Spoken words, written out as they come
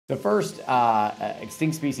The first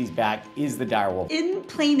extinct species back is the dire wolf. In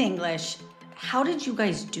plain English, how did you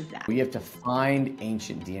guys do that? We have to find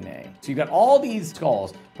ancient DNA. So you've got all these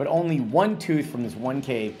skulls, but only one tooth from this one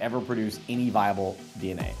cave ever produced any viable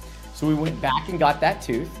DNA. So we went back and got that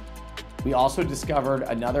tooth. We also discovered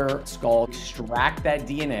another skull, extract that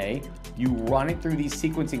DNA, you run it through these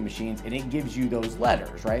sequencing machines, and it gives you those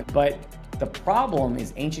letters, right? But the problem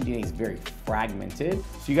is ancient DNA is very fragmented.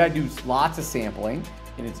 So you gotta do lots of sampling,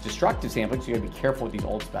 and it's destructive sampling, so you gotta be careful with these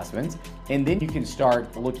old specimens. And then you can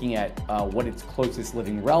start looking at what its closest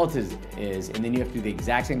living relatives is, and then you have to do the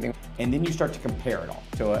exact same thing, and then you start to compare it all.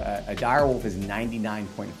 So a dire wolf is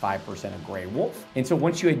 99.5% a gray wolf. And so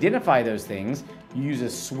once you identify those things, you use a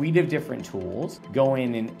suite of different tools, go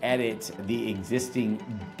in and edit the existing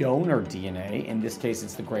donor DNA. In this case,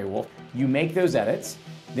 it's the gray wolf. You make those edits.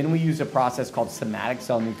 Then we use a process called somatic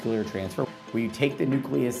cell nuclear transfer, where you take the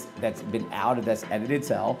nucleus that's been out of this edited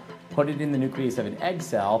cell, put it in the nucleus of an egg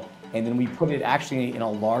cell, and then we put it actually in a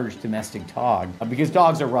large domestic dog, because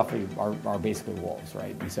dogs are basically wolves,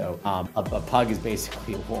 right? And so a pug is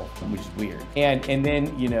basically a wolf, which is weird. And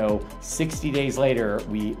then, 60 days later,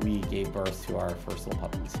 we gave birth to our first little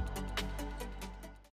puppies.